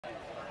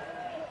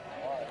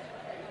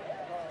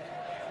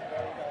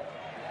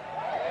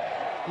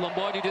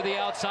Lombardi to the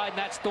outside, and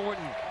that's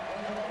Thornton.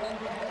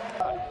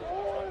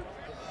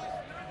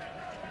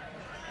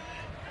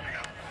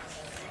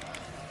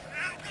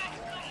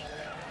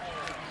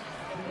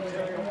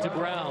 To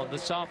Brown, the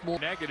sophomore.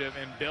 Negative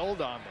and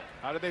build on them.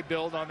 How do they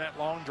build on that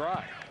long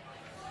drive?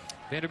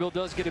 Vanderbilt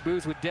does get a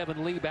boost with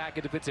Devin Lee back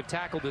at defensive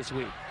tackle this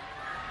week.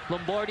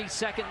 Lombardi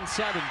 2nd and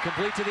 7,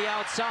 complete to the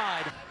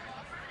outside.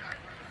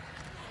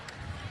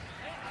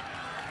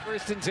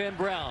 1st and 10,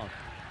 Brown.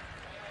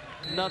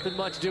 Nothing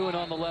much doing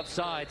on the left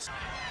side.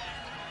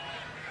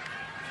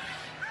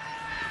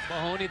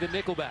 Mahoney, the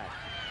nickelback.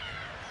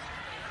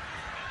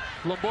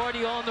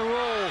 Lombardi on the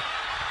roll.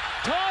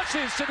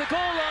 Tosses to the goal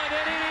line,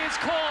 and it is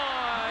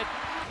caught.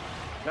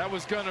 That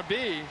was going to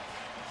be.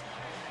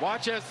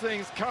 Watch as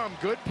things come.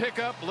 Good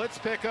pickup, blitz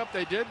pickup.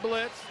 They did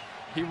blitz.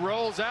 He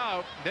rolls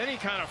out, then he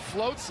kind of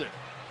floats it.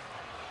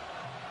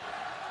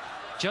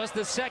 Just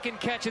the 2nd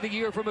catch of the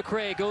year for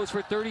McCray. Goes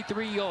for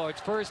 33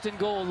 yards. 1st and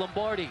goal.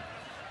 Lombardi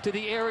to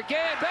the air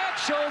again. Back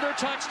shoulder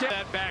touchdown.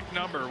 That back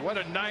number. What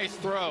a nice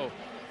throw.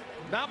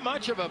 Not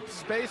much of a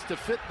space to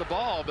fit the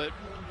ball, but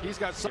he's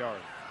got some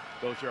yards.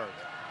 Both yards.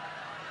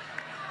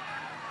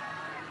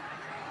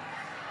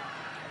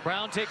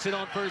 Brown takes it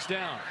on 1st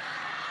down.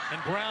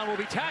 And Brown will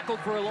be tackled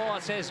for a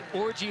loss as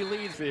Orji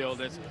leads.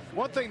 It's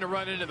one thing to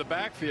run into the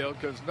backfield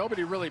because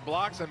nobody really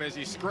blocks him as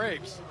he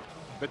scrapes.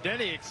 But then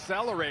he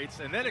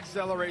accelerates and then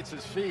accelerates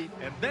his feet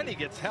and then he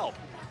gets help.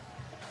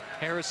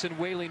 Harrison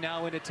Whaley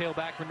now in a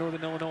tailback for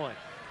Northern Illinois.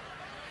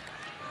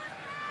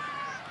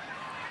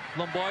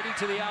 Lombardi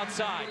to the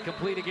outside,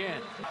 complete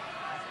again.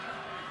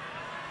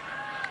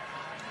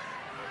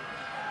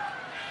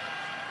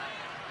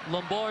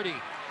 Lombardi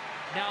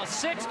now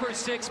 6 for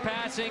 6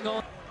 passing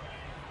on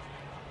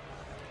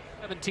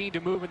 17 to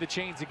move in the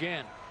chains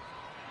again.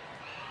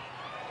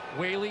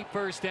 Whaley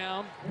 1st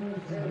down.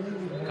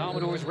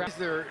 Commodores.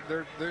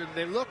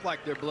 They look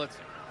like they're blitzing.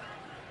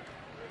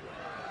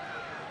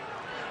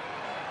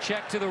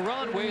 Check to the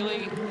run,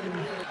 Whaley.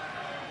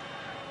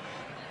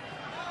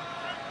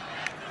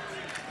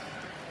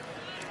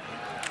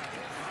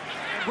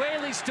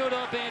 Whaley stood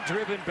up and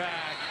driven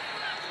back.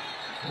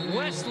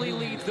 Wesley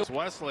leads the.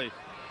 Wesley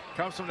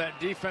comes from that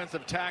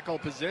defensive tackle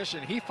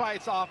position. He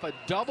fights off a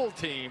double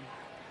team.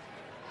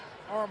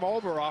 Arm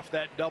over off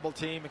that double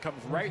team and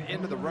comes right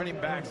into the running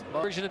back's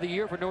butt. Version of the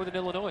year for Northern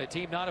Illinois, a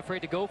team not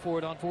afraid to go for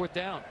it on 4th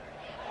down.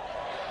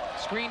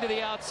 Screen to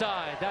the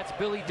outside. That's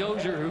Billy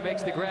Dozier who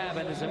makes the grab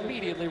and is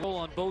immediately roll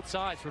on both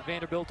sides for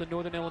Vanderbilt and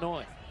Northern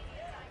Illinois.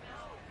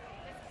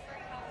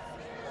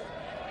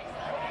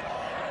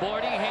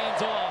 Lombardi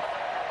hands off.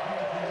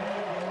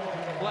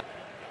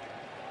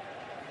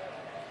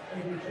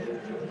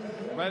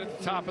 Right at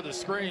the top of the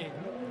screen.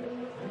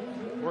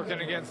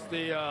 Working against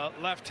the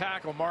left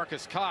tackle,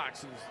 Marcus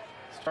Cox, who's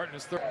starting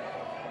his 3rd.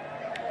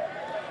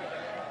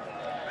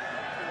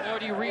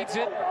 Lombardi reads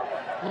it.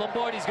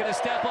 Lombardi's going to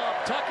step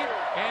up, tuck it,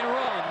 and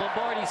run.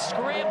 Lombardi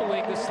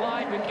scrambling. The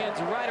slide begins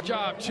right.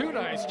 Two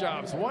nice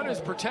jobs. One is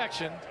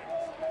protection,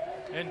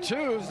 and 2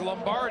 is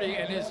Lombardi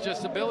and his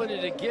just ability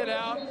to get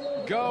out,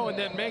 go, and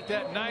then make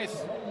that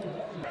nice.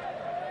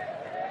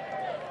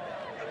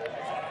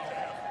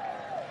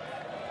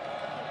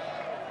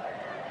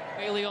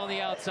 Whaley on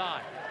the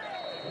outside.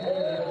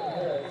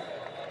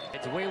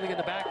 It's Whaley in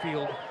the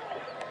backfield.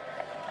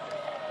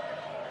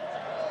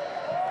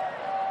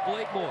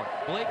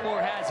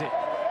 Blakemore has it.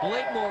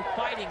 Blakemore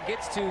fighting,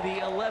 gets to the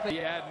 11. He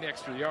adding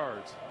extra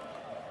yards.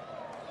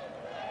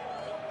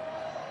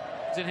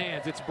 It's in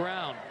hands. It's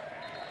Brown.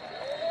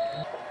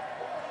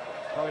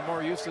 Probably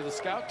more used to the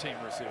scout team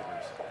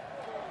receivers.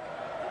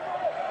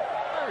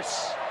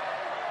 First.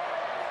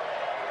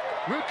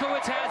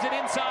 Rutkowitz has it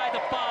inside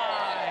the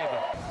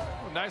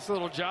 5. Nice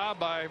little job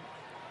by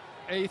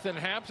Ethan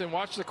Hampton.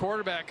 Watch the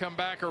quarterback come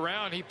back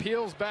around. He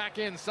peels back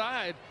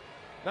inside.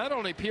 Not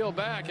only peel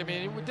back, I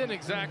mean, it didn't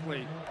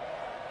exactly.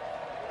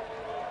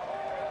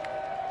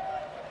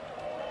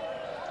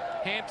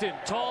 Hampton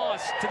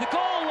toss to the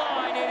goal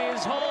line. It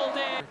is hauled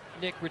in.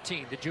 Nick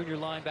Ratine, the junior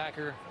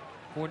linebacker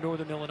for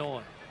Northern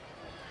Illinois.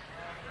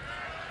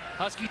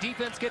 Husky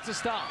defense gets a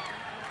stop.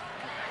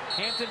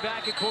 Hampton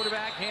back at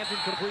quarterback. Hampton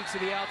completes to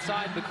the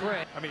outside.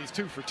 McCray. I mean, he's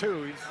 2 for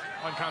 2. He's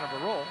on kind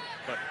of a roll,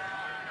 but.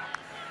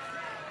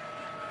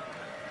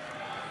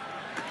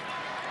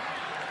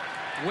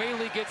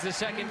 Whaley gets the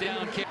 2nd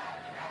down kick.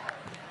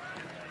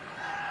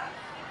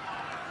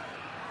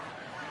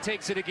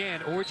 Takes it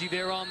again. Orji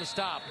there on the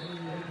stop.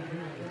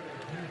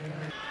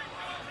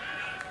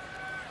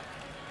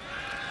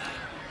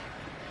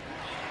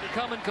 They're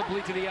coming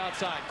complete to the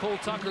outside. Cole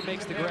Tucker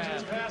makes the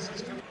grab.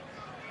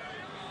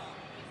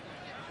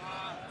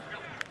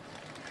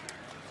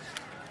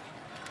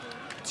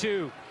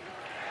 Two.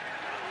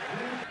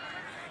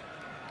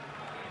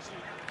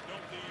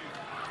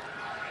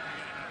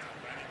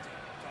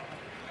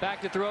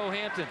 Back to throw,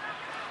 Hampton.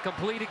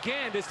 Complete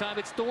again. This time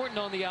it's Thornton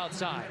on the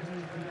outside.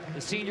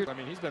 The senior. I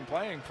mean, he's been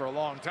playing for a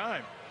long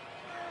time.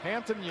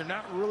 Hampton, you're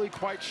not really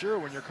quite sure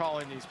when you're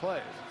calling these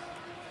plays.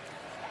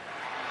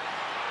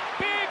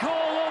 Big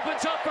hole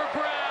opens up for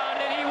Brown,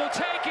 and he will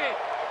take it.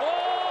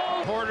 Oh!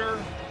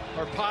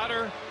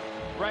 Potter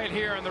right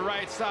here on the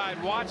right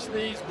side. Watch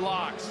these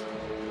blocks.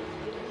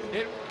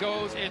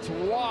 It's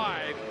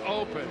wide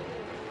open.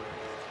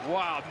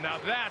 Wow, now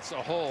that's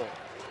a hole.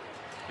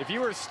 If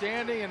you were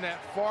standing in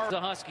that far... The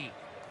Husky.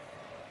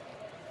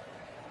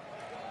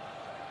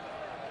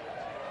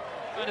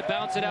 Trying to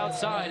bounce it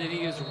outside, and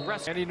he is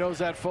wrestling. And he knows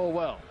that full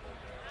well.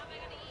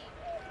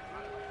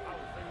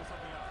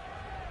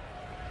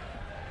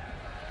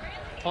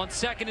 On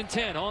 2nd and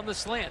 10, on the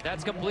slant.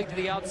 That's complete to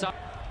the outside.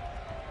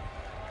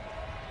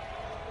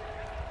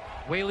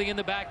 Whaley in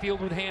the backfield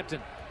with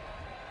Hampton.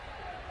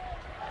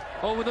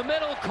 Over the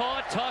middle,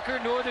 caught. Tucker,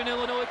 Northern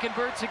Illinois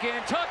converts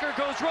again. Tucker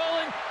goes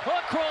rolling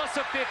across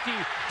the 50.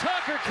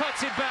 Tucker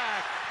cuts it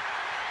back.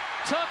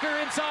 Tucker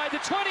inside the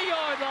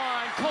 20-yard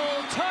line.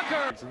 Cole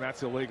Tucker. And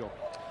that's illegal.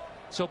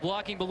 So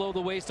blocking below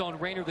the waist on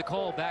Rayner. The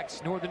call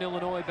backs Northern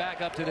Illinois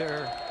back up to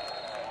their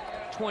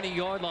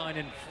 20-yard line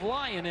and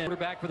flying in.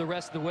 Back for the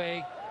rest of the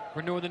way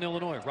for Northern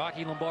Illinois.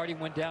 Rocky Lombardi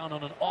went down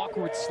on an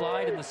awkward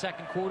slide in the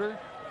second quarter.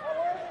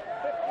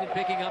 Been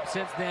picking up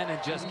since then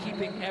and just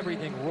keeping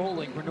everything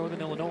rolling for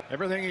Northern Illinois.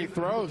 Everything he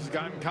throws has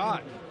gotten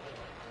caught.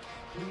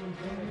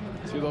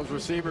 See those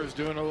receivers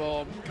doing a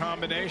little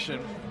combination.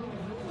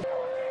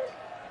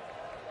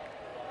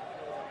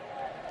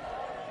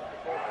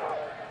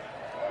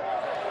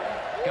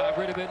 Got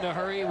rid of it in a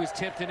hurry. It was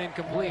tipped and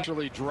incomplete.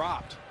 Actually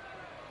dropped.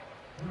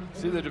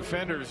 See the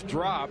defenders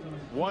drop.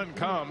 One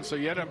comes, so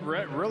you end up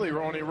really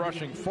only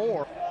rushing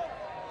 4.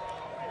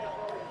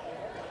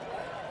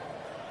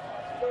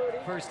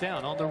 First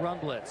down on the run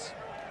blitz.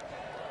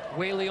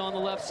 Whaley on the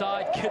left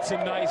side gets a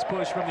nice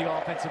push from the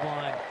offensive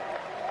line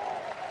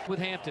with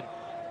Hampton.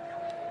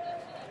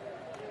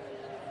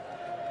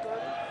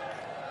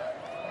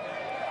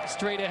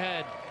 Straight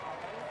ahead.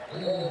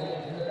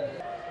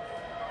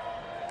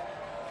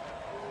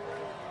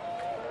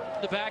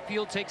 The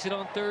backfield takes it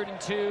on 3rd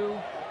and 2.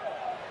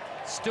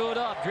 Stood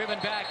up, driven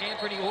back.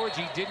 Anthony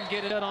Orji didn't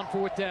get it on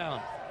 4th down.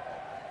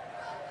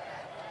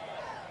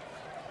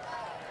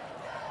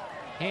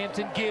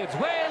 Hampton gives.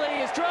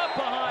 Whaley is dropped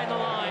behind the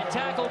line.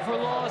 Tackled for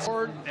loss.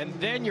 And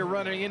then you're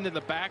running into the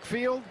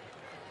backfield.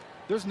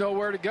 There's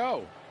nowhere to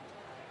go.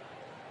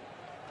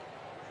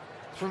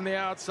 From the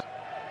outside.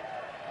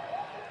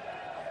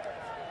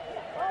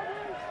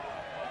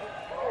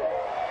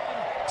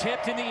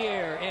 Tipped in the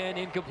air and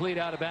incomplete,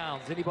 out of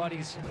bounds.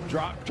 Anybody's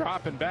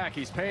dropping back.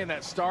 He's paying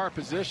that star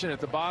position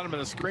at the bottom of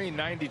the screen.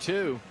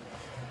 92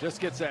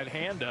 just gets that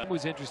hand up.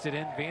 Was interested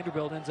in.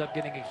 Vanderbilt ends up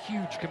getting a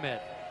huge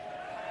commit.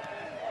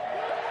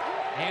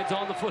 Hands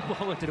on the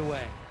football, lifted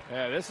away.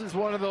 Yeah, this is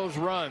one of those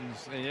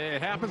runs.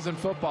 It happens in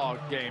football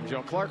games. You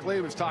know, Clark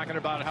Lee was talking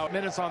about how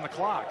minutes on the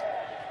clock.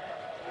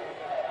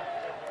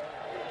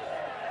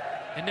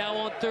 And now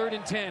on 3rd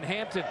and 10,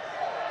 Hampton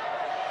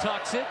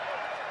tucks it.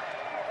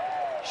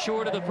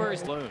 Short of the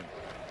first.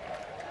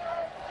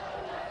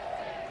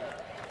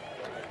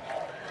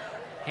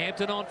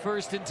 Hampton on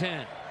 1st and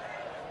 10.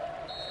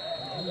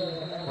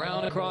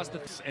 Brown across the.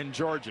 In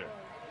Georgia.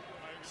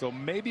 So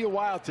maybe a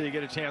while till you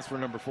get a chance for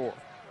number 4.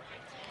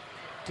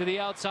 To the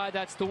outside,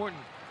 that's Thornton.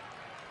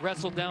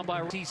 Wrestled down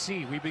by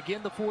TC. We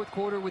begin the 4th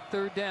quarter with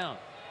 3rd down.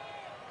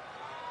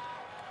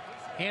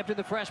 Hampton,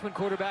 the freshman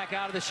quarterback,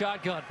 out of the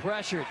shotgun.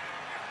 Pressured.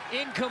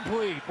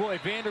 Incomplete. Boy,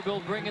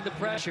 Vanderbilt bringing the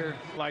pressure.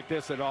 Like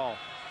this at all.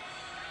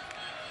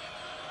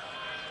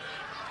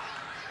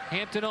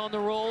 Hampton on the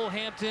roll.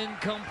 Hampton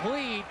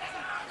complete.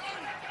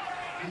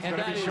 He's and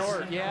going to be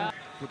short. Yeah.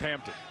 With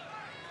Hampton.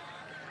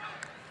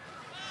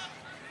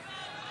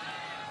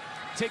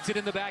 Takes it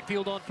in the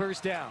backfield on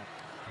 1st down.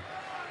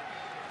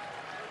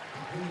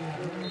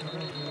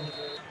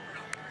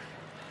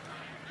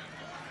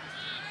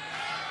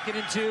 Get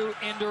into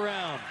end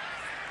around.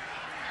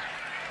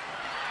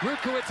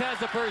 Rutkowitz has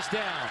the first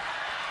down.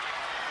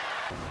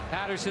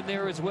 Patterson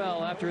there as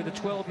well after the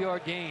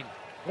 12-yard gain.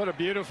 What a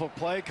beautiful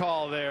play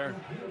call there.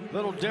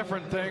 Little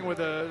different thing with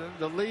the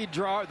lead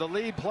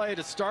play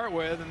to start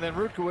with, and then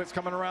Rutkowitz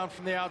coming around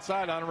from the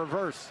outside on a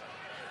reverse.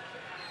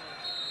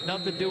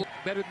 Nothing to do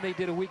better than they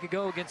did a week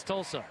ago against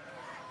Tulsa.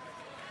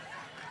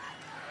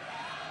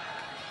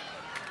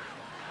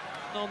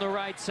 On the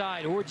right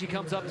side, Orji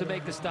comes up to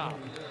make the stop.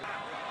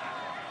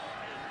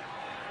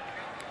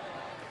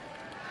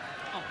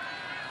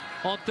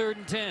 On 3rd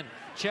and 10,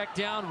 check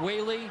down,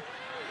 Whaley.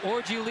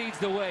 Orji leads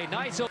the way.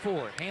 Nice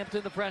 4.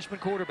 Hampton, the freshman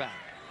quarterback.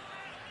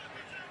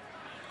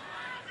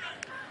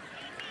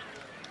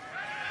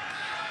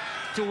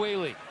 To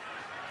Whaley.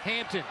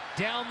 Hampton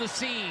down the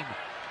seam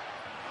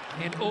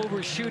and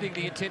overshooting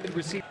the intended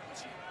receiver.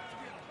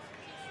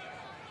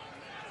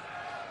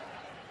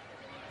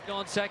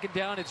 On 2nd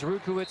down, it's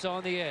Rutkowitz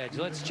on the edge.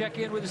 Let's check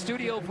in with the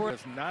studio for.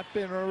 It's not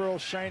been a real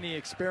shiny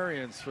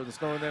experience for the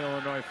Northern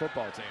Illinois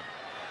football team.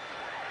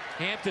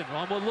 Hampton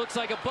on what looks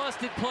like a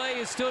busted play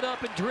is stood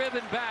up and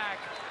driven back.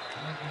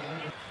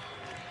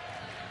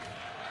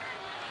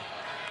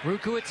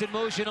 Rutkowitz in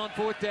motion on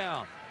 4th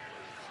down.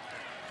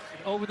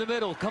 Over the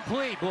middle,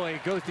 complete. Boy, he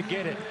goes to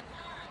get it.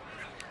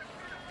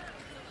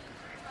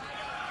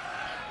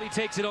 He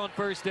takes it on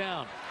 1st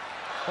down.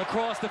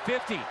 across the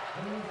 50.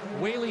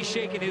 Whaley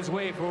shaking his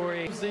way for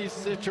a... These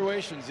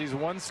situations, these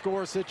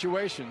one-score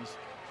situations.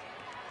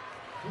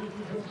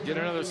 Get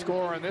another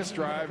score on this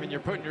drive, and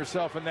you're putting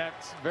yourself in that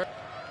very...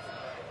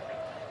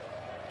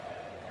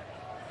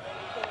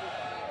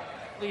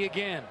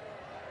 Again.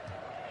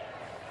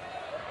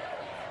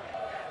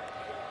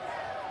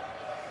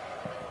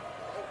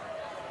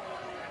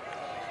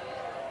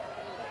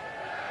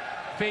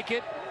 Fake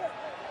it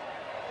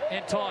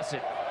and toss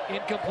it.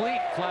 Incomplete.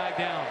 Flag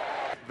down.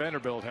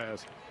 Vanderbilt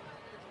has.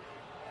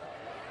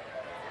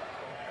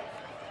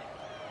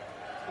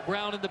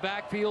 Brown in the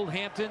backfield.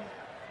 Hampton.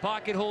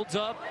 Pocket holds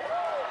up.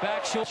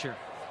 Back shoulder.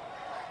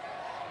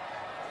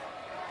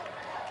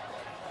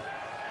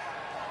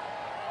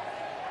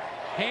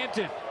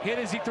 Hampton hit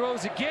as he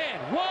throws again.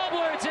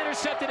 Wobbler, it's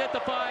intercepted at the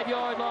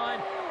 5-yard line.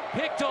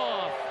 Picked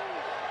off.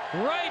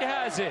 Wright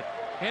has it.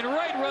 And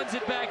Wright runs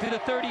it back to the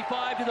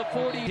 35 to the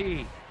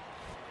 40.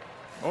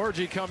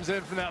 Orji comes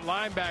in from that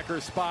linebacker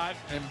spot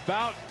and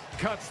about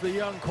cuts the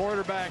young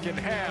quarterback in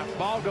half.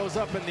 Ball goes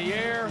up in the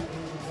air.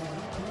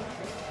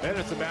 Then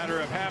it's a matter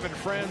of having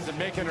friends and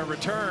making a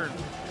return.